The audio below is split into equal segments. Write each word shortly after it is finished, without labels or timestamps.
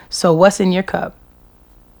So what's in your cup?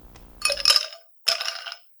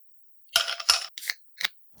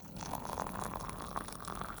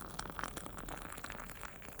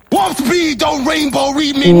 Warp speed, don't rainbow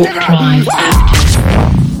read me,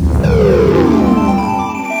 nigga.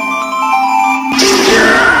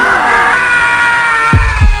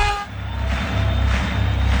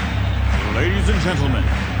 Ladies and gentlemen,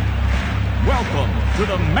 welcome to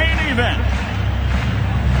the main event.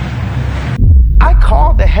 I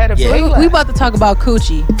called the head of We about to talk about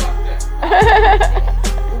coochie.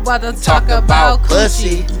 We about to talk about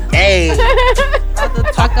pussy. coochie. Hey, About to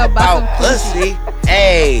talk about some pussy.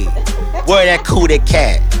 Hey, where that cootie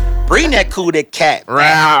cat? Bring that cootie cat.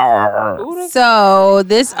 So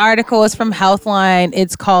this article is from Healthline.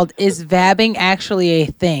 It's called "Is Vabbing Actually a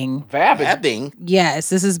Thing?" Vabbing. Yes,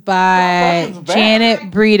 this is by What the fuck is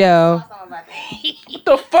Janet Brito. What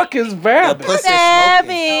the fuck is The vabbing? pussy smoking.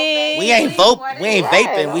 Vabbing. We ain't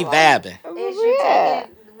vaping. We vabbing. Is you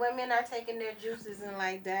taking, women are taking their juices and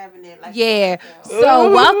like dabbing it. Like Yeah. So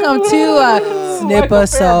welcome to Snipper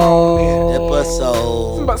Soul.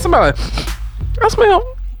 Episode. Somebody, I smell.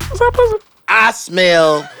 What's that pussy? I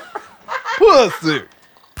smell. Pussy.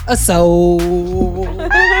 A soul What's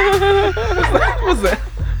that?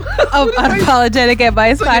 of Unapologetic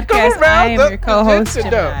Advice Podcast. I am your co-host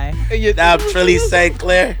Gemini. I'm Trilly St.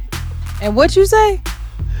 Clair. And what you say?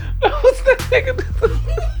 What's that nigga?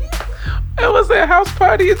 That was that house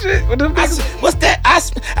party and shit. With them niggas. What's that?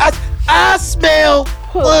 I smell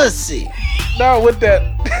pussy. No, with that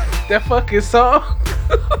fucking song.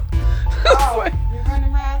 you're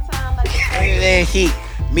running around town like And he,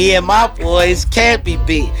 me and my boys can't be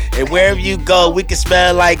beat. And wherever you go, we can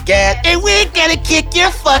smell like gas. And we're gonna kick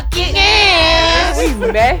your fucking ass. We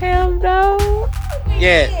met him though.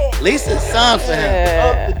 Yeah, Lisa sung for him.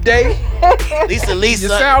 Up to date. Lisa. You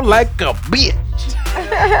sound like a bitch.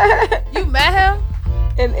 You met him?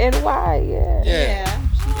 In NY, yeah. Yeah.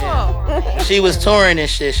 Oh. She was touring and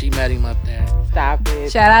shit. She met him up there. Stop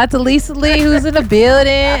it. Shout out to Lisa Lee who's in the building.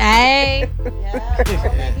 Hey.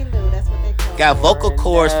 Maggie Lou, that's what they call Got vocal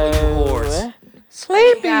cords for you whores.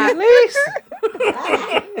 Sleepy, Lisa.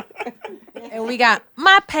 And we got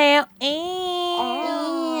my pal.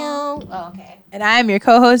 Oh, okay. And I am your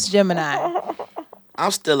co-host Gemini.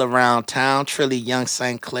 I'm still around town. Trilly Young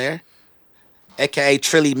St. Clair, aka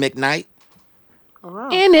Trilly McKnight.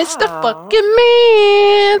 And it's the fucking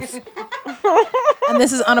man. And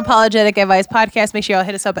this is Unapologetic Advice Podcast. Make sure y'all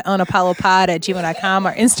hit us up at unapollopod@gmail.com.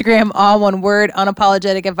 Our Instagram, all one word,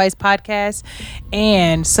 Unapologetic Advice Podcast.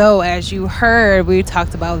 And so, as you heard, we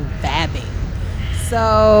talked about vabbing.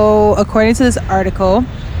 So, according to this article,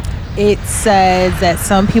 it says that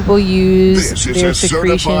some people use This is their a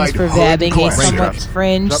secretions certified for hood vabbing, a classic. somewhat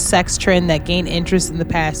fringe sex trend that gained interest in the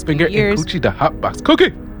past few Finger and years. coochie the hot box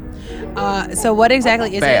cookie. So, what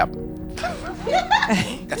exactly is Fab.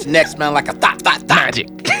 That's next man like a thot. Magic.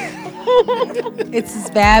 It's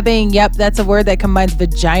vabbing. Yep, that's a word that combines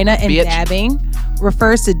vagina and Bitch. dabbing.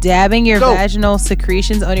 Refers to dabbing your Go. vaginal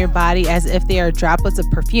secretions on your body as if they are droplets of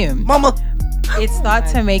perfume. Mama. It's thought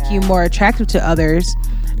to make you more attractive to others.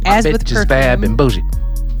 As with Just fab and perfume,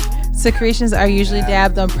 bougie. secretions are usually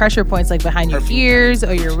dabbed on pressure points like behind your ears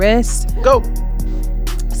or your wrist. Go.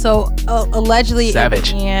 So allegedly, it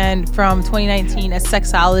Savage. began from 2019. A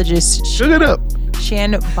sexologist, Sugar it up.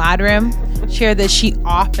 Shan Bodram, shared that she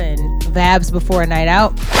often vabs before a night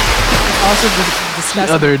out. Also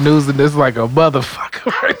discussed Other news than this like a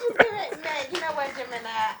motherfucker. Right? You know what, Gemini?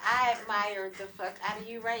 I admire the fuck out of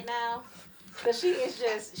you right now. Cause she is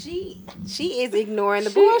just she is ignoring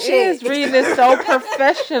the She bullshit. is reading it so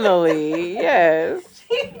professionally. Yes.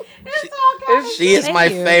 It's all kind of She is Thank my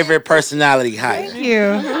you. favorite personality height. Thank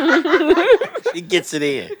you. She gets it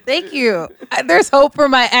in. Thank you. There's hope for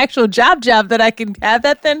my actual job that I can have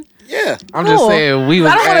that then. Yeah. I'm just Cool. saying we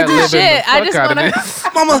was I don't wanna do ad-libbing shit. the I fuck just out of wanna- this.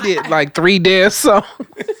 Mama did like 3 dance songs.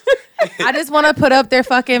 I just want to put up their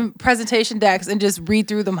fucking presentation decks and just read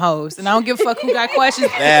through them hoes. And I don't give a fuck who got questions.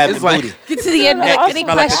 Bad It's like- booty. Get to the end. Neck Any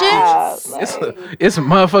smell like a questions? It's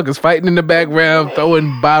motherfuckers fighting in the background,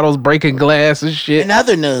 throwing bottles, breaking glass and shit. In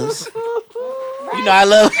other news, you know I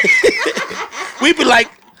love. We be like,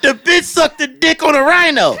 the bitch sucked the dick on a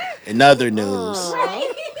rhino. In other news,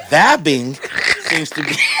 vabbing seems to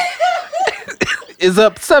be. Is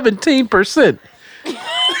up 17%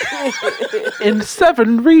 in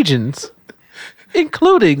 7 regions,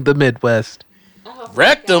 including the Midwest.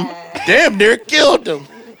 Wrecked him. Damn near killed him.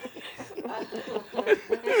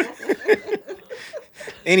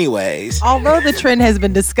 Anyways, Although the trend has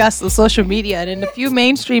been discussed on social media and in a few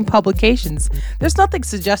mainstream publications, there's nothing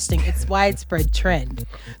suggesting it's widespread trend.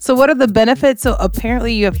 So what are the benefits? So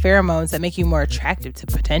apparently you have pheromones that make you more attractive to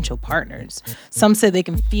potential partners. Some say they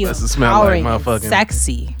can feel Doesn't smell like empowering and motherfucking-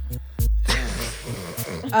 sexy.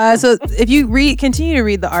 So if you continue to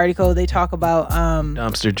read the article, they talk about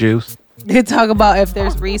Dumpster juice. they talk about if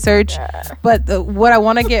there's research, but what I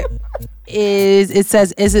want to get is it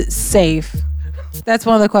says, is it safe? That's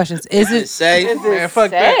one of the questions. Is it safe? Is Man, it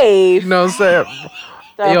fuck that. safe? You know what I'm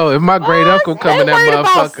saying? Yo, if my great uncle come in They that worried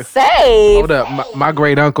about motherfucker. safe. Hold up, my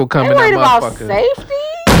great uncle come They in worried that about motherfucker. safety?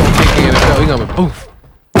 Kick in and go. He gonna be poof.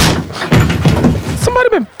 Somebody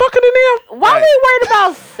been fucking in there? Why we worried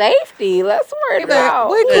about safety? Let's worry about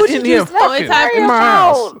Wait, In coochie here juice the only fucking time in my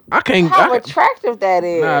house. I can't. how I, attractive that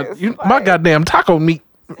is. nah, my goddamn taco meat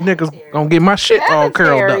niggas gonna get my shit all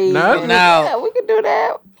curled up. Sanitary. Nah, Now- Yeah, we can do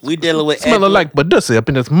that. We dealing with smelling Edu. like Badussy up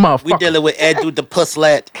in this We motherfucker. dealing with Edu the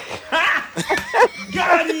Pusslet.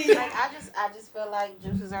 Like, I just feel like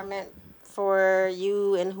juices are meant for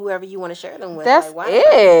you and whoever you want to share them with. That's like, why it.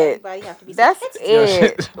 does everybody have to be so That's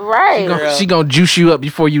sensitive? it. Right. Girl. She gonna juice you up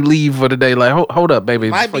before you leave for the day. Like, hold up, baby.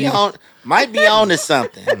 Might Before be you- on to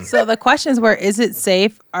something. So the questions were: is it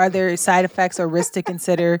safe? Are there side effects or risks to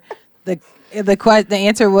consider? The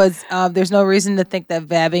answer was there's no reason to think that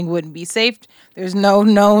vabbing wouldn't be safe. There's no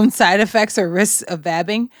known side effects or risks of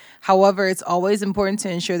vabbing. However, it's always important to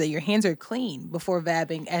ensure that your hands are clean before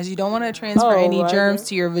vabbing, as you don't want to transfer any germs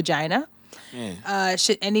to your vagina.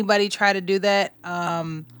 Should anybody try to do that?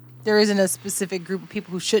 There isn't a specific group of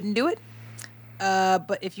people who shouldn't do it.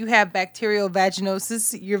 But if you have bacterial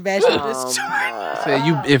vaginosis, your vaginal discharge. Say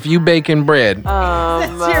if you baking bread, Your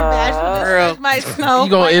vaginal Girl. discharge might smell. you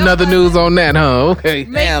gonna like end a other news on that, huh? Okay.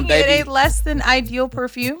 Making Damn, baby. it a less than ideal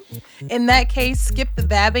perfume. In that case, skip the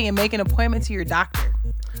vabbing and make an appointment to your doctor.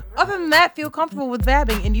 Other than that, feel comfortable with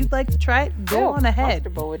vabbing and you'd like to try it, go on ahead.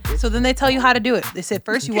 comfortable with this. So then they tell you how to do it. They said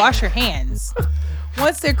first you wash your hands.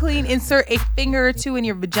 Once they're clean, insert a finger or two in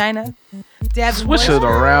your vagina. Dab Swish it moisture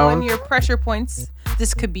around. on your pressure points.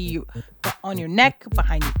 This could be on your neck,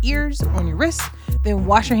 behind your ears, on your wrists. Then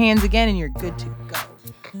wash your hands again and you're good to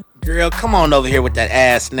go. Girl, come on over here with that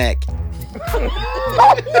ass neck.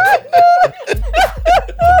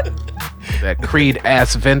 That Creed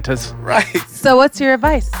ass Ventus. Right. So what's your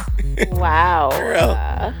advice? Wow.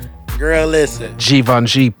 Girl, listen.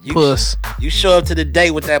 Givenchy puss. You show up to the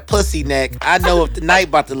date with that pussy neck, I know what the night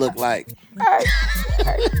about to look like.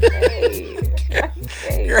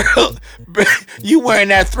 Girl, you wearing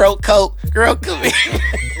that throat coat. Girl, come here.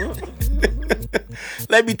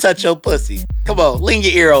 Let me touch your pussy. Come on, lean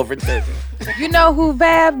your ear over to me. You know who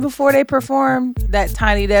vabbed before they performed? That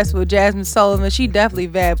Tiny Desk with Jasmine Sullivan. She definitely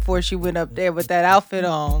vabbed before she went up there with that outfit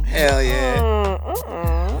on. Hell yeah.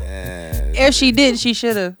 If she did, she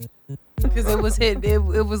should have. Because it was hit. It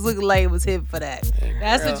was looking like it was hit for that.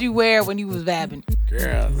 That's what you wear when you was vabbing.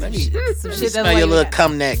 Girl, let me Some shit smell that's your like little that.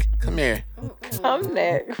 cum neck. Come here. Come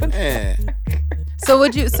neck. Yeah. So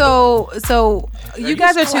would you? So you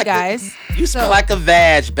guys are two guys. You smell like a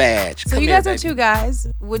vag badge. So Come you here, guys are baby. two guys.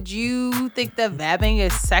 Would you think that vabbing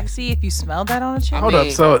is sexy if you smell that on a chick? Hold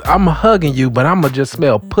up. So I'm hugging you, but I'ma just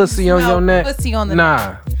smell pussy on Smell your neck. pussy on the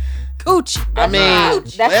Nah, Coochie. I mean,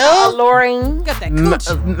 That's well, alluring. Got that N-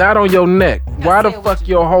 coochie. not on your neck. Why the say it with fuck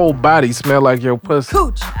your whole body smell like your pussy?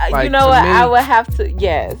 Cooch. Like, You know to what? me- I would have to.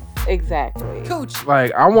 Yes, exactly. Cooch.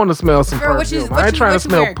 Like I want to smell some Girl, what perfume. you- I ain't trying to what you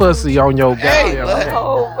smell wearing? pussy on your Hey, goddamn look. neck.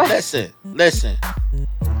 Oh, listen.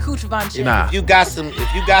 Cooch Von Cher. Nah. If you got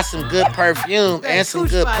some good perfume and some Cooch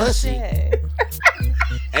good Von pussy, Cher.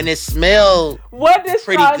 and it smells what does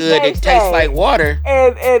pretty Strauss good, J it tastes say? like water,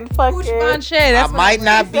 and fucking. Cooch Von Cher. I That's what might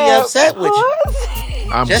not be upset with you.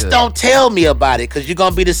 I'm Just good. don't tell me about it, because you're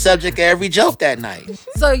going to be the subject of every joke that night.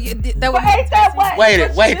 So that would But ain't that what?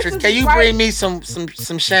 Wait, waitress, this is can you right- bring me some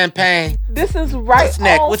champagne? This is right. What's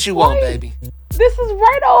neck? on What you want, point. baby? This is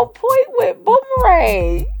right on point with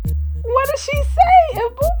Boomerang. What did she say in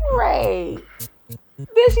Boomerang?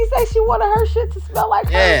 Did she say she wanted her shit to smell like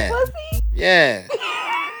Yeah. her pussy? Yeah.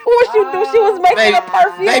 What she do? She was making Baby, a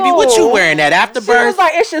perfume. baby, what you wearing? That She Afterbirth? was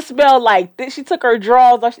like, it should smell like this. She took her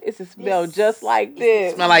drawers off. It should smell just like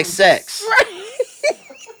this. Smell like sex.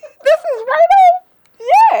 This is right on.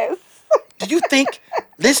 Yes. Do you think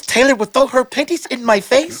Liz Taylor would throw her panties in my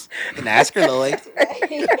face? And ask her, Lloyd.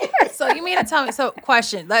 So you mean to tell me? So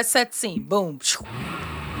question. Let's set the scene. Boom.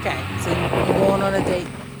 Okay. So you're going on a date.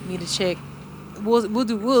 Meet a chick. We'll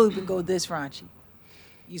even go this raunchy.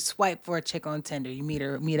 You swipe for a chick on Tinder. You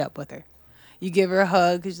meet up with her. You give her a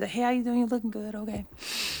hug. She's like, hey, how you doing? You looking good? Okay.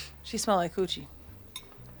 She smell like coochie.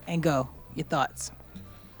 And go. Your thoughts.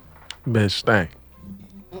 Bitch, stink.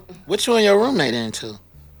 What you and your roommate into?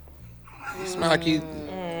 You smell like you.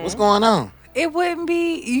 What's going on? It wouldn't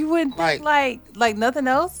be. You wouldn't think Like- like nothing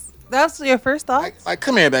else. That's your first thought. Like,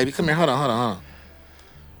 come here, baby. Come here. Hold on.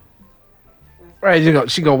 Right,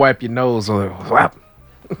 she gonna wipe your nose on it. Whap.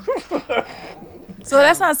 So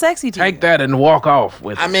that's not sexy to you. Take that and walk off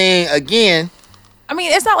with it. I mean, again, I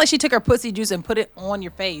mean, it's not like she took her pussy juice and put it on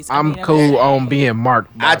your face. I I'm mean, cool on being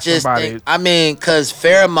marked by I just somebody. think. I mean, cause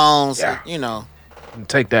pheromones. Yeah. You know.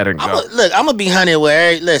 Take that and go. Look, I'm gonna be honey with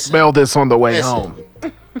Eric. Listen, Smell this on the way Listen. home.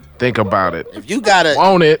 Think about it. if you gotta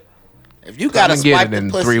Want it? swipe and get it the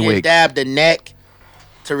in pussy 3 and weeks. dab the neck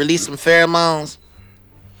to release some pheromones,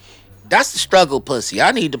 that's the struggle pussy.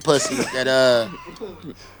 I need the pussy that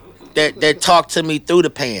talk to me through the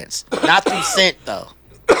pants, not through scent though.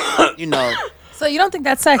 You know. So you don't think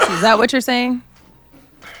that's sexy? Is that what you're saying?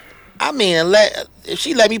 I mean, if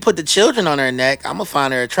she let me put the children on her neck, I'm gonna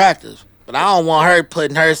find her attractive. But I don't want her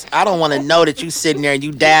putting hers. I don't want to know that you sitting there and you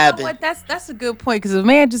You know dabbing. what? That's a good point because a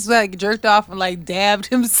man just like jerked off and like dabbed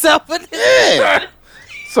himself with it. Yeah.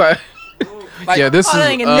 So, Like, yeah, this is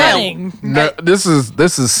calling it nutting. this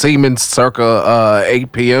is semen circa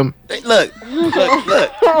 8 p.m. Look.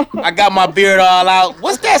 I got my beard all out.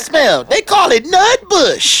 What's that smell? They call it nut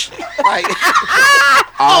bush. Like,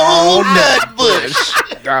 nut bush.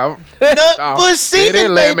 Nut bush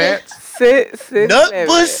semen, baby. Sit. Nut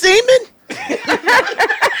bush semen.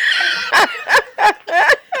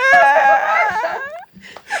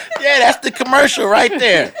 Yeah, that's the commercial right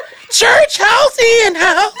there. Church house, in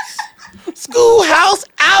house. Schoolhouse,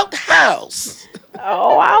 outhouse.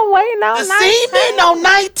 Oh, I'm waiting on The semen on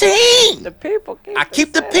 19. The people I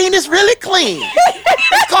keep the penis really clean.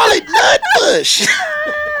 They call it nut bush.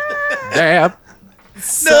 Dab,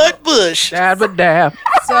 Nut bush. dab, and dab.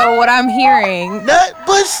 So what I'm hearing, Nut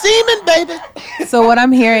bush semen, baby.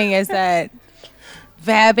 is that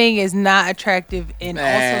vabbing is not attractive, and also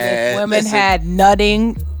Man, if women listen. had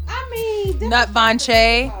nutting, I mean, nut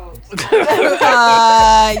banche,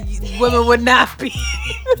 women would not be.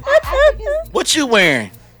 What you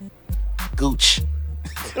wearing? Gooch.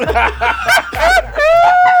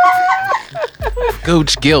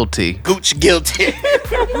 Gooch guilty. Gooch guilty.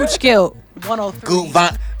 Gooch guilt 103.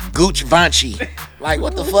 Gooch Vanchi. Like,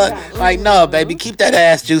 what the fuck? Like, no, baby, keep that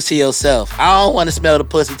ass juice to yourself. I don't want to smell the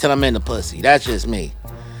pussy till I'm in the pussy. That's just me.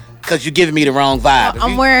 Because you're giving me the wrong vibe. If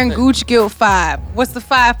I'm you- wearing Gooch Guilt 5. What's the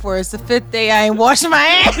 5 for? It's the 5th day I ain't washing my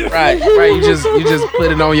ass. Right. Right, you just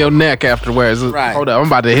put it on your neck afterwards. Right. Hold up, I'm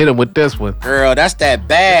about to hit him with this one. Girl, that's that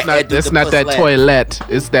bag. It's not that toilet.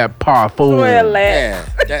 It's that parfum. Yeah,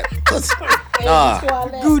 that pussy. Nah,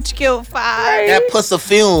 Gooch Guilt 5. that pussy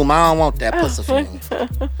fume. I don't want that pussy fume.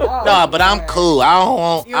 No, but I'm cool. I don't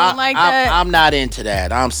want. You don't like that? I'm not into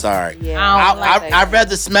that. I'm sorry. I don't like that. I'd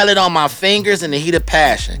rather smell it on my fingers in the heat of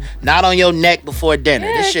passion, not on your neck before dinner.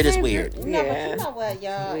 This shit is weird. no, but you know what,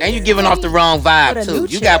 y'all? And you giving off the wrong With vibe a too. new You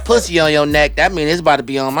chick. got pussy on your neck. That means it's about to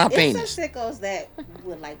be on my It's penis. some sickos that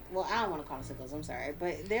would like. Well, I don't want to call them sickos. I'm sorry,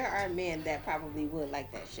 but there are men that probably would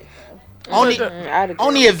like that shit though. On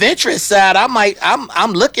the adventurous side,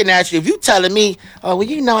 I'm looking at you. If you telling me, oh well,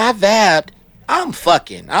 you know I vabbed, I'm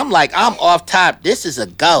fucking. I'm like, I'm off top. This is a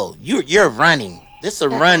go. You're running. This is a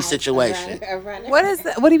run situation. What is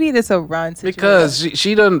that? What do you mean it's a run situation? Because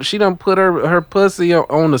she done put her pussy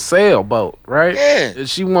on the sailboat, right? Yeah. And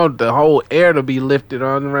she want the whole air to be lifted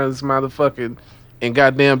on around this motherfucking and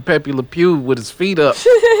goddamn Pepe Le Pew with his feet up,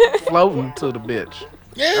 floating to the bitch.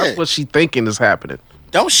 Yeah. That's what she thinking is happening.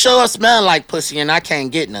 Don't show up smelling like pussy and I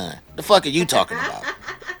can't get none. The fuck are you talking about?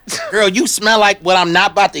 Girl, you smell like what I'm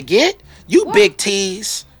not about to get? You big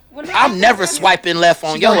tease. I'm never swiping left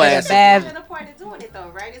on your gonna get a ass. bad- That's the point of doing it though,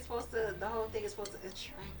 right? It's supposed to. The whole thing is supposed to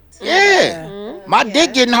attract. Yeah. My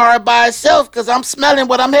dick getting hard by itself because I'm smelling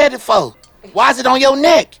what I'm headed for. Why is it on your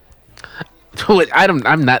neck?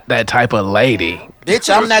 I'm not that type of lady.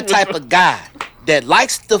 Bitch, I'm that type of guy that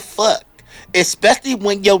likes to fuck. Especially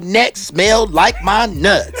when your neck smelled like my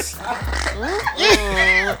nuts.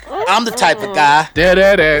 I'm the type of guy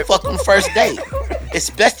Da. fuck on first date.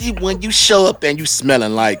 Especially when you show up and you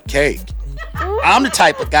smelling like cake. I'm the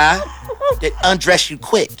type of guy that undress you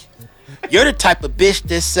quick. You're the type of bitch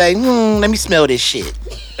that say, let me smell this shit.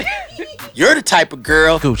 You're the type of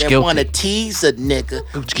girl Gooch that guilty. wanna tease a nigga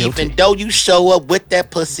Gooch even guilty. though you show up with that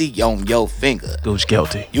pussy on your finger. Gooch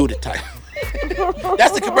guilty. You the type.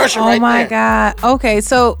 That's the commercial Oh right my there. God. Okay,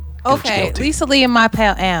 so guilty. Lisa Lee and my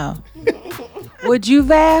pal Al. Would you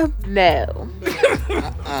vab? No.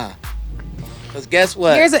 Cause guess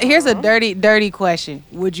what? Here's a dirty question.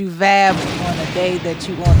 Would you vab on a day that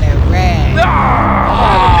you on that rag?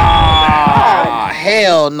 Ah,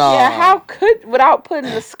 hell no. Yeah, how could without putting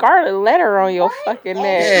the scarlet letter on your fucking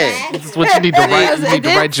neck? Yeah. This is what you need to write. You need to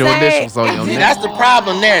write your initials on your See, neck. that's the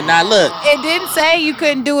problem there. Now look. It didn't say you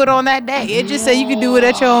couldn't do it on that day. It just said you could do it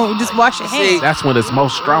at your own. Just wash your See, hands. That's when it's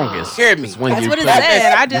most strongest. Hear me. It's when That's you what it put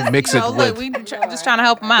said. I just mix you it know, with. look, we just trying to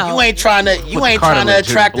help him out. You ain't trying to cartilage in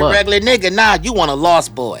attract a blood. regular nigga. Nah, you want a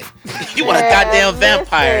lost boy. You want a goddamn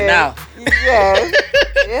vampire now. Yes.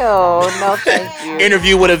 Ew, no thank you.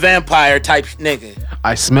 Interview with a vampire type nigga.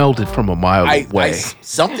 I smelled it from a mile away.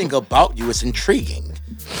 Something about you is intriguing.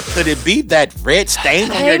 Could it be that red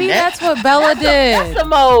stain on your Maybe neck? that's what Bella did.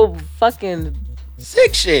 Some old fucking.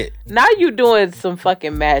 Sick shit. Now you doing some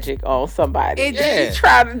fucking magic on somebody. Yeah. You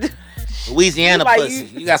trying to do Louisiana Like pussy.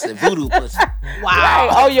 You got some voodoo pussy.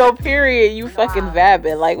 like, on your period, you fucking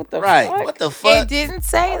vabbing. Like, what the Right. fuck? What the It fuck? didn't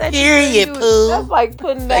say that. Period, you couldn't do it. That's poo. like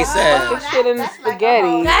putting They that said- fucking shit in the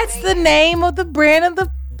spaghetti. That's the name of the brand of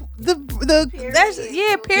the that's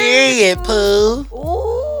period. Period, poo.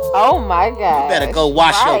 Oh my god. You better go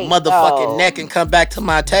wash your motherfucking neck and come back to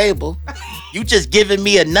my table. You just giving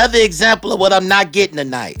me another example of what I'm not getting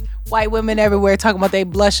tonight. White women everywhere talking about they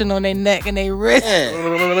blushing on their neck and their wrist. Yeah,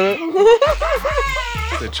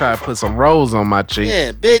 To try to put some rose on my cheek.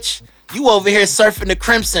 yeah, bitch. You over here surfing the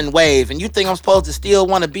crimson wave, and you think I'm supposed to still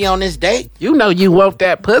want to be on this date? You know you want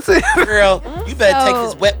that pussy. Girl, you better take So-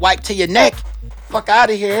 this wet wipe to your neck. Fuck out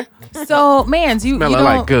of here. So, mans, you Smelling don't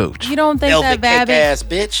like gooch. you don't think Velvet that cake ass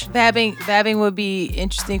bitch. vabbing would be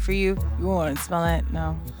interesting for you? You want to smell that?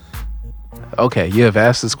 No. Okay, you have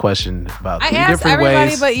asked this question about I three asked different everybody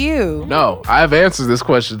ways. but you. No, I've answered this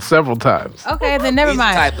question several times. Okay, then never He's the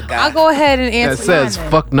mind. type of guy. I'll go ahead and That answer says mine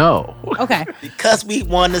then. fuck no. Okay. Because we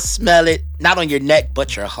want to smell it, not on your neck,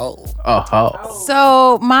 but your hole. Oh.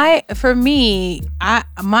 So my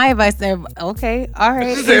advice there. Okay, all right.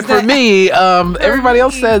 is For that- me, everybody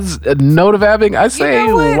else me. says no to vabbing. I say,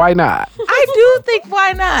 know what? why not? I do think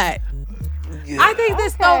why not? I think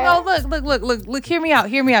this. No. Look. Hear me out.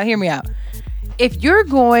 If you're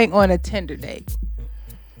going on a Tinder date,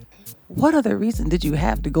 what other reason did you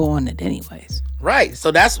have to go on it anyways? Right. So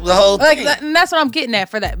that's the whole Like, thing. and that's what I'm getting at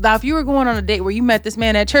for that. Now, if you were going on a date where you met this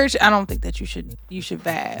man at church, I don't think that you should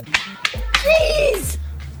vab.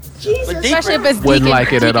 But deeper, Especially if it's Wouldn't Deacon,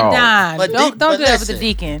 like it at Deacon all. Don. But Don't deep- do but that with the listen.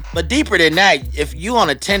 deacon. but deeper than that, if you on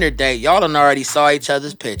a Tinder date, y'all done already saw each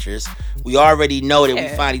other's pictures. We already know that we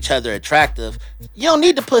Yeah. find each other attractive. You don't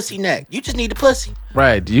need the pussy neck. You just need the pussy.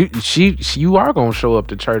 Right. You are gonna show up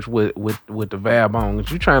to church with the vab on.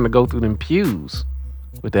 You trying to go through them pews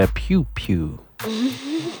with that pew.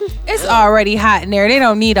 It's already hot in there. They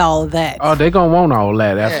don't need all of that. Oh, they gonna want all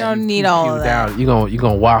that. They After don't need all of that. down, you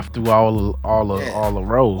gonna waft through all the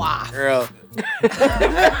roads. Girl,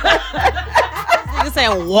 You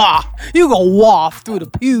saying waft? You gonna waft through the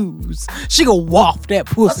pews? She gonna waft that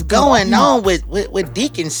pussy. what's going on with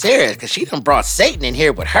Deacon Sarah? Because she done brought Satan in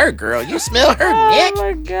here with her, girl. You smell her neck? Oh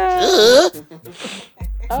my god. Ugh.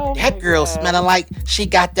 Oh That girl smelling like she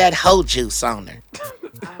got that hoe juice on her.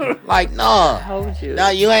 Like, no. Told you. No,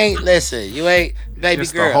 you ain't, listen, you ain't, baby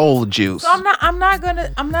Just girl. the whole juice. So I'm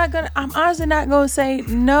honestly not gonna say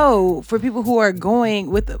no for people who are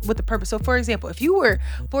going with the purpose. So for example, if you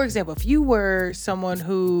were someone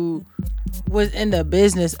who was in the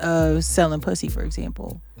business of selling pussy, for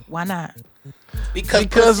example, why not? Because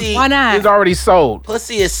Because pussy, Why not? It's already sold.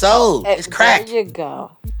 pussy is sold. It's crack. There you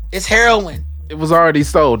go. It's heroin. It was already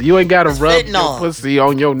sold. You ain't gotta rub your fentanyl. pussy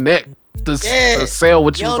on your neck to sell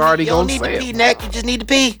what you was already you don't gonna need to sell. pee neck. You just need to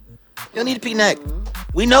pee. You don't need to pee neck.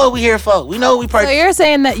 We know what we here for. We know what we So purchase. you're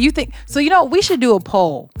saying that you think so? You know, we should do a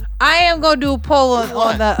poll. I am gonna do a poll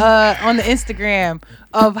on the Instagram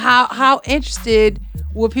of how interested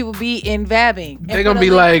would people be in vabbing. And They're gonna put a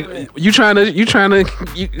be link like, to it. you trying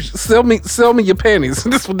to sell me your panties.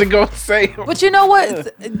 This is what they gonna say. But you know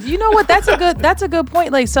what? That's a good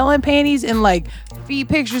point. Like selling panties and like feed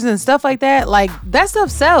pictures and stuff like that. Like that stuff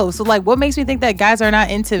sells. So like, what makes me think that guys are not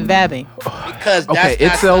into vabbing? Because Okay, that's it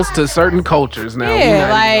not- sells to certain cultures now. Yeah, We not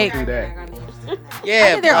like- even gonna do that. Yeah,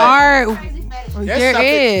 I think there but are. there's There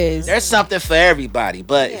something- is. There's something for everybody.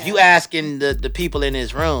 But if you asking the people in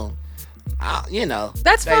this room, you know,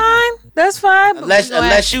 That's baby, fine. That's fine. but Unless you know,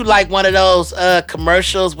 unless you like one of those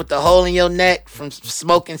commercials with the hole in your neck from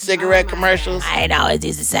smoking cigarette commercials. I know it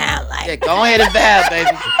used to sound like. Yeah, go ahead and vab, baby.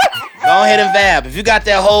 Go ahead and vab. If you got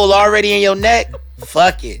that hole already in your neck,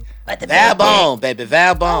 fuck it. Vab on, baby.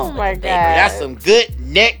 Vab on. Oh my god. That's some good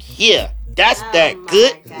neck here. That's that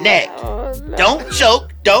good neck. Oh, no. Don't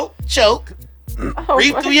choke. Don't choke. Oh,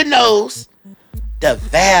 Breathe my- through your nose. The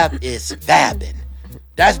vab is vabbing.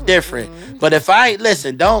 That's different. But if I ain't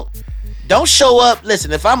listen, don't Don't show up.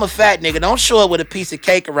 Listen, if I'm a fat nigga, don't show up with a piece of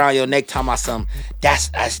cake around your neck talking about something.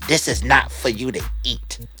 This is not for you to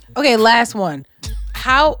eat. Okay, last one.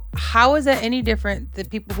 How is that any different than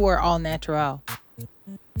people who are all natural?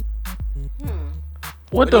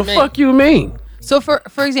 What do the you mean? fuck you mean? So for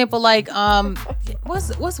example, like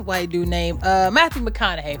what's a white dude name? Matthew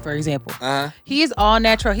McConaughey, for example. He is all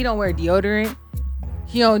natural. He don't wear deodorant.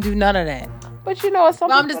 He don't do none of that. But you know, some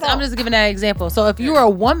But I'm just giving that example. So if you were a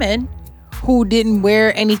woman who didn't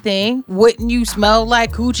wear anything, wouldn't you smell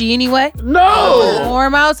like coochie anyway? No.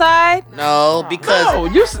 Warm outside? No, because Oh,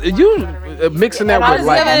 you mixing that I'm with just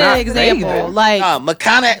like giving not an example. bathing. Like,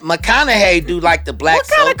 McConaughey do like the black what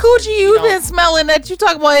kind of soap. coochie you know. been smelling that you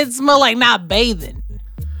talking about? It smell like not bathing.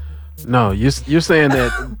 No, you're saying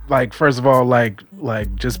that like first of all, like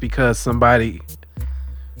just because somebody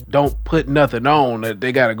don't put nothing on, that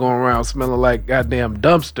they gotta go around smelling like goddamn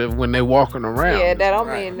dumpster when they walking around. Yeah, that don't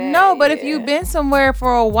mean that. No, but if yeah. you've been somewhere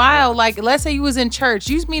for a while, like let's say you was in church,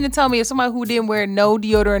 you mean to tell me if somebody who didn't wear no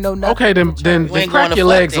deodorant, no nothing. Okay, then You ain't going crack to your fuck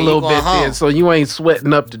legs a then, little you bit going home. then, so you ain't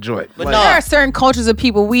sweating up the joint. But Like, no. There are certain cultures of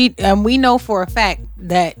people we know for a fact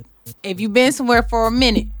that if you've been somewhere for a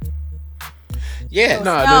minute, Yeah. No,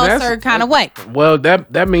 smell a that's- certain kind of way. Well,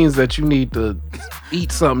 that means that you need to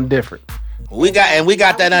eat something different. We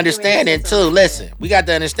got that understanding too. Listen, we got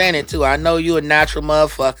that understanding too. I know you a natural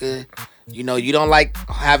motherfucker. You know, you don't like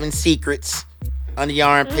having secrets under your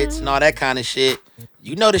armpits and all that kind of shit.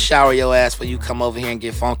 You know to shower your ass before you come over here and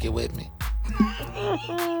get funky with me.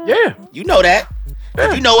 Yeah. You know that.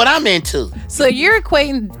 But you know what I'm into. So you're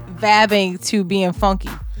equating vabbing to being funky.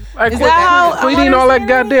 Like, Is that how quit I'm eating all that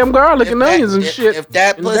understanding? goddamn garlic and If that- onions and if- shit. If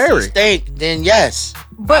that and pussy dairy. stink, then yes. I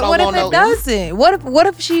But don't what if want it no- doesn't? What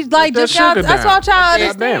if she like that just got? sugar That's down. what I'm trying to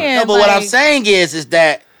Yeah, damn. understand. No, but what I'm like- saying is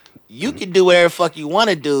that you can do whatever the fuck you want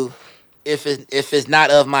to do if it's not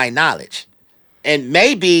of my knowledge. And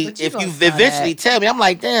maybe But you if gonna you smell eventually that. tell me, I'm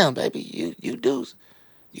like, damn, baby, you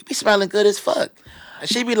be smelling good as fuck. And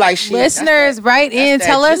she be like, shit. that's Listeners, that- write in. that's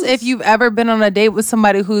Tell that us juice. if you've ever been on a date with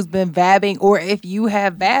somebody who's been vabbing, or if you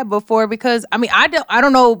have vabbed before. Because I mean, I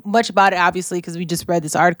don't know much about it, obviously, because we just read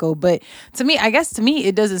this article. But to me,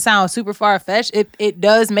 it doesn't sound super far fetched. It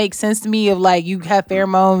does make sense to me. Of like you have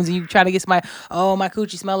pheromones and you try to get somebody. Oh, my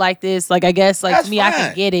coochie smell like this. Like I guess like That's to me, I fine.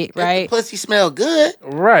 can get it If the right. pussy smell good.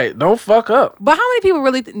 Right. Don't fuck up. But how many people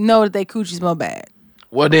really know that they coochie smell bad?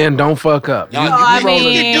 Well, then don't fuck up. Y'all, You- you, I can- mean,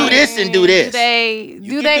 you can do this and do this. Do they?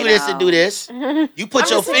 You can do this and do this. You put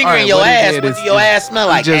your just saying. finger Alright, in your what he ass. did What is do your ass smell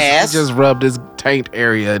like? he Ass. just rubbed his taint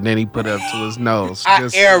area and then he put it up to his nose. I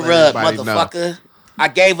just air to let rub, everybody know. motherfucker. I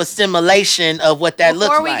gave a simulation of what that looks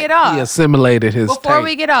Before we like. get off, He assimilated his Before taint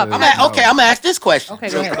we get off, to I'm his at, okay, nose. I'm gonna ask this question Okay,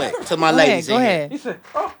 go real ahead. quick to my go ladies ahead. in Go here.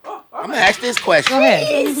 ahead. I'm gonna ask this question. Go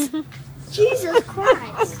ahead. Jesus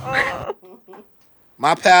Christ.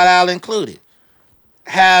 My pal Al included.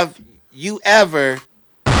 Have you ever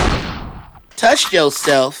touched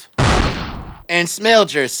yourself and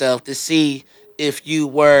smelled yourself to see if you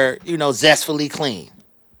were, zestfully clean?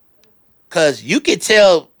 Cause you can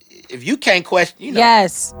tell if you can't question,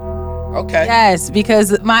 Yes. Okay. Yes,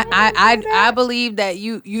 because I believe that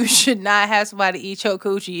you should not have somebody eat your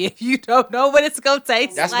coochie if you don't know what it's gonna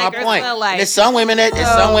taste That's like my or point. smell like. And there's some women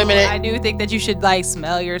that I do think that you should like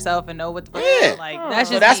smell yourself and know what the fuck it Yeah. smell like. That's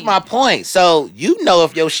So just that's me. my point. So you know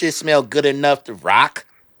if your shit smell good enough to rock.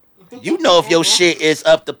 You know if your shit is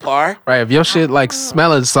up to par. Right, if your shit like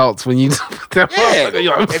smelling salts when you Yeah.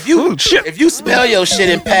 if you shit. If you smell your shit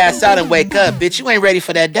and pass out and wake up, bitch, you ain't ready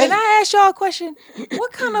for that day. Can I ask y'all a question?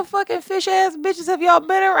 What kind of fucking fish ass bitches have y'all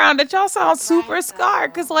been around that y'all sound super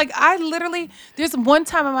scarred? Cause like there's one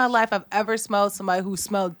time in my life I've ever smelled somebody who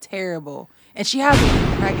smelled terrible, and she had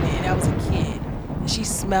me pregnant, and I was a kid. And she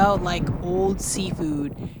smelled like old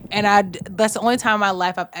seafood, and that's the only time in my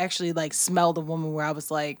life I've actually like smelled a woman where I was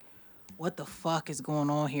like, what the fuck is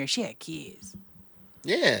going on here? She had kids.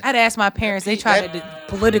 Yeah. I'd ask my parents. They tried to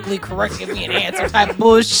politically correct give me an answer type of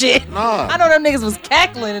bullshit. Nah. I know them niggas was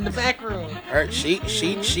cackling in the back room.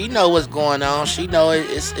 She know what's going on. She know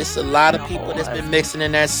it's a lot of people that's been mixing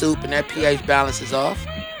in that soup and that pH balance is off.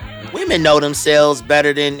 Women know themselves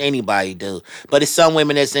better than anybody do. But it's some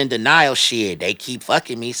women that's in denial. Shit, they keep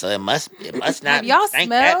fucking me, so it must not Have y'all stink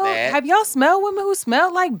that smelled? bad. Have y'all smelled women who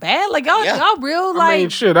smell like bad? Like y'all, Yeah. y'all real I like. mean,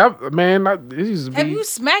 shit, it used to be. have you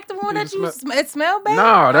smacked the one that You it smelled bad?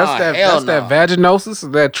 No, that's Nah, that. hell That's that no.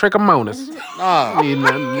 vaginosis, that trichomonas. Nah. I mean,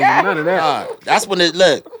 none of that. Nah, that's when it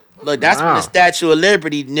look. That's when Wow. the Statue of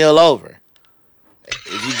Liberty kneel over.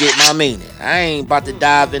 If you get my meaning, I ain't about to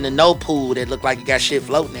dive into no pool that look like you got shit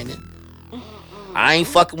floating in it. I ain't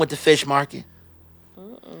fucking with the fish market.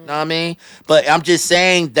 Know what I mean? But I'm just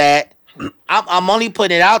saying that I'm only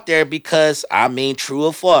putting it out there because, I mean, true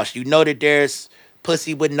or false. You know that there's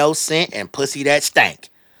pussy with no scent and pussy that stank.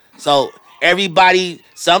 So everybody,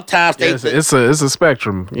 sometimes they... Yeah, it's a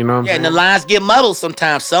spectrum, you know what I'm saying? And the lines get muddled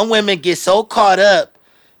sometimes. Some women get so caught up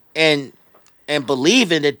and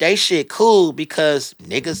believing that they shit cool because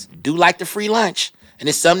niggas do like the free lunch. And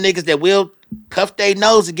there's some niggas that will cuff their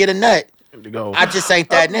nose and get a nut. Go, I just ain't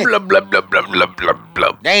that nigga. Blah, blah, blah, blah, blah, blah,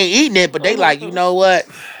 blah. They ain't eating it, but they like, you know what?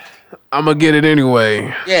 I'm gonna get it anyway.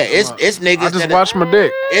 Yeah, it's niggas I just that wash my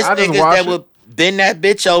dick. it's I just niggas wash that it. will bend that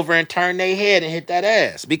bitch over and turn their head and hit that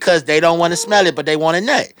ass because they don't want to smell it, but they want a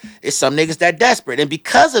nut. It's some niggas that desperate, and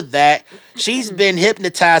because of that, she's been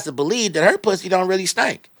hypnotized to believe that her pussy don't really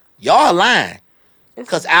stink. Y'all lying.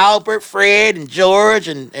 Because Albert, Fred, and George,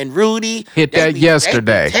 and Rudy Hit that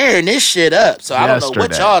yesterday. They be tearing this shit up. So I don't know what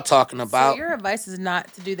Yesterday. y'all talking So about. your advice is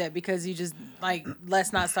not to do that because you just like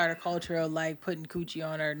let's not start a culture of like putting coochie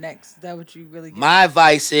on our necks. Is that what you really get? My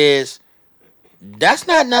advice is that's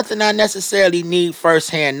not nothing I necessarily need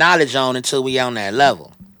firsthand knowledge on until we on that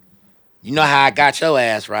level. You know how I got your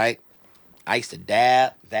ass, right? I used to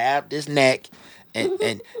dab this neck,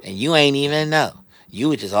 and you ain't even know. You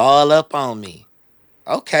were just all up on me.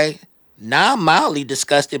 Okay, now I'm mildly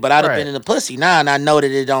disgusted, but I'd have Right. been in the pussy now, and I know that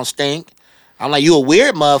it don't stink. I'm like, you a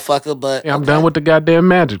weird motherfucker, but Yeah, I'm okay. done with the goddamn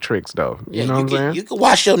magic tricks, though. You Yeah, know what I'm can, saying? You can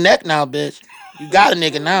wash your neck now, bitch. You got a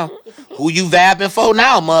nigga now. Who you vabbing for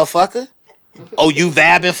now, motherfucker? Oh, you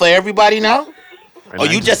vabbing for everybody now? Oh,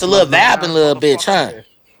 you just a little vabbing little bitch, huh?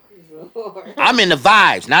 I'm in the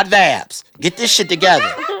vibes, not vabs. Get this shit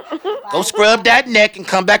together. Go scrub that neck and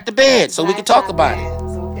come back to bed so we can talk about it.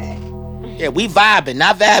 Yeah, we vibing,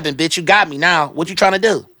 not vabbing, bitch. You got me now. What you trying to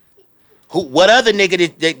do? What other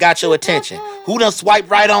nigga that got your attention? Who done swipe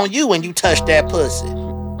right on you when you touch that pussy?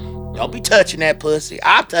 Don't be touching that pussy.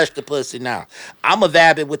 I touch the pussy now. I'm a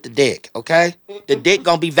vab it with the dick, okay? The dick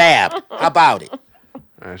gonna be vabbed. How about it?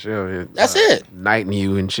 That's it. Knighting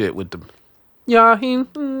you and shit with the... Yeah, Yeah,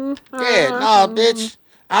 no, bitch.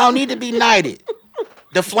 I don't need to be knighted.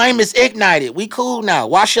 The flame is ignited. We cool now.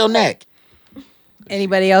 Wash your neck.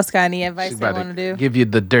 Anybody else got any advice She's they about want to do? give you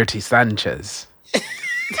the dirty Sanchez.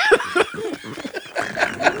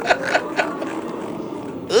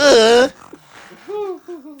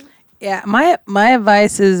 Yeah, my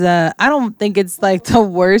advice is I don't think it's like the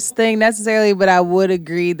worst thing necessarily, but I would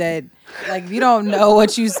agree that like if you don't know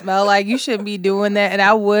what you smell like, you shouldn't be doing that. And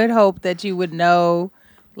I would hope that you would know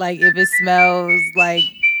like if it smells like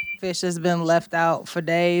fish has been left out for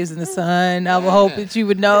days in the sun. I would hope that you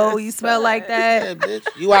would know you smell like Yeah, that. bitch.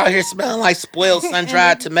 You out here smelling like spoiled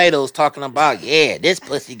sun-dried tomatoes talking about, yeah, this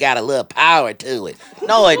pussy got a little power to it.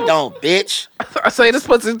 No, it don't, bitch. I say this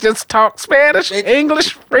pussy just talk Spanish,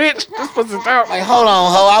 English, French. This pussy talk. Like, hold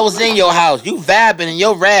on, ho. I was in your house. You vabbing and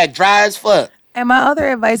your rag dry as fuck. And my other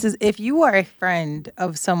advice is if you are a friend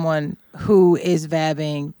of someone who is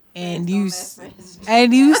vabbing and you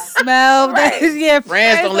smell that, yeah,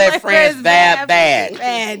 Friends don't let friends vab bad.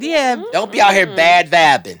 bad, yeah, Don't be out here bad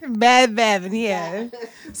vabbing. bad vabbing, yeah.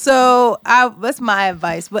 So that's my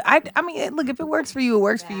advice. But I mean, look, if it works for you, it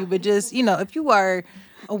works for you. But just if you are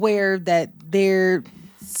aware that they're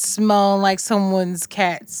smelling like someone's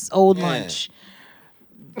cat's old lunch,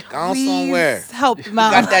 Gone please somewhere. help them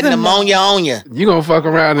out. Got that pneumonia on you. You gonna fuck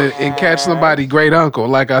around and catch somebody great uncle.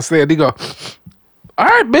 Like I said, he go, all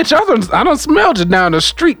right, bitch, I don't smell you down the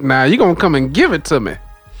street now. You gonna come and give it to me.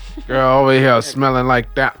 Girl over here smelling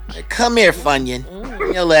like that. Hey, come here, Funyun.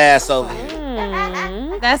 Bring your ass over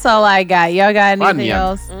here. That's all I got. Y'all got anything Funyun.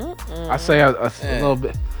 else? I say a little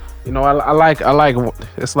bit. I like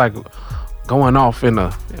it's like going off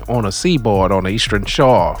on a seaboard on the eastern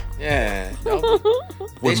shore Yeah.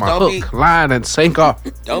 with Bitch, my don't hook, line, and sinker.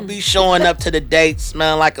 Don't be showing up to the date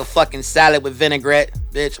smelling like a fucking salad with vinaigrette,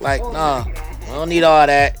 bitch. Like, no, I don't need all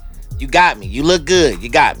that. You got me. You look good. You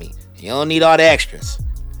got me. You don't need all the extras.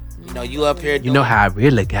 You up here doing, You know how I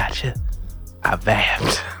really got you? I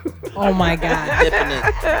vabbed. Oh my God.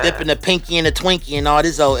 dipping the pinky in the Twinkie and all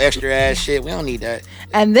this old extra ass shit. We don't need that.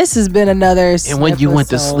 And this has been another. And when you went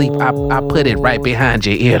to sleep, I put it right behind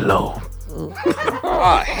your earlobe.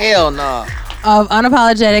 Oh, hell no. Of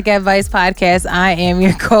Unapologetic Advice Podcast, I am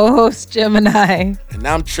your co-host Gemini, And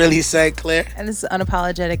I'm Trilly St. Clair. and this is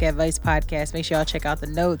Unapologetic Advice Podcast. Make sure y'all check out the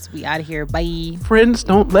notes. We out of here. Bye. Friends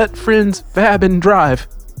don't let friends vab and drive.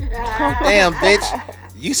 Damn, bitch.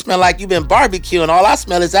 You smell like you been barbecuing. All I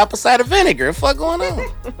smell is apple cider vinegar. What the fuck going on?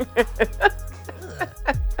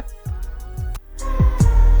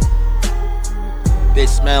 Bitch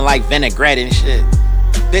smelling like vinaigrette and shit.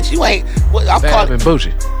 Bitch, you ain't. What, I'm Fab calling. and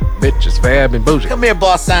bougie. Bitch is fab and bougie. Come here,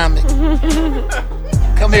 boss Simon.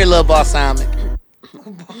 Come here, little balsamic.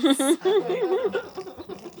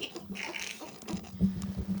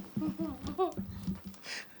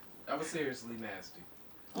 That was seriously nasty.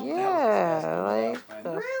 Yeah, like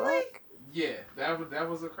the fuck. Yeah, that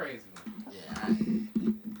was a crazy one.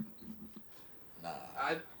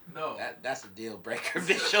 Yeah, No. that's a deal breaker.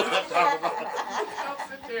 Bitch, shut up, talk about. Don't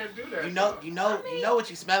sit there and do that. You know what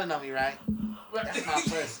you smelling on me, right? That's my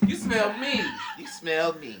pussy. You smell me. You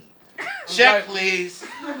smell me. Check, please.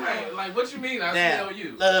 Like what you mean? I Damn. smell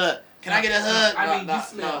you. Look. Can I get a hug? I mean, you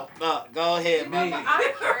smell. No, go ahead, I'm man.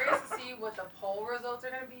 curious to see what the poll results are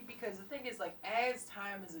going to be because the thing is, like, as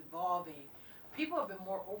time is evolving, people have been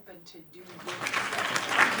more open to do this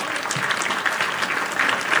stuff.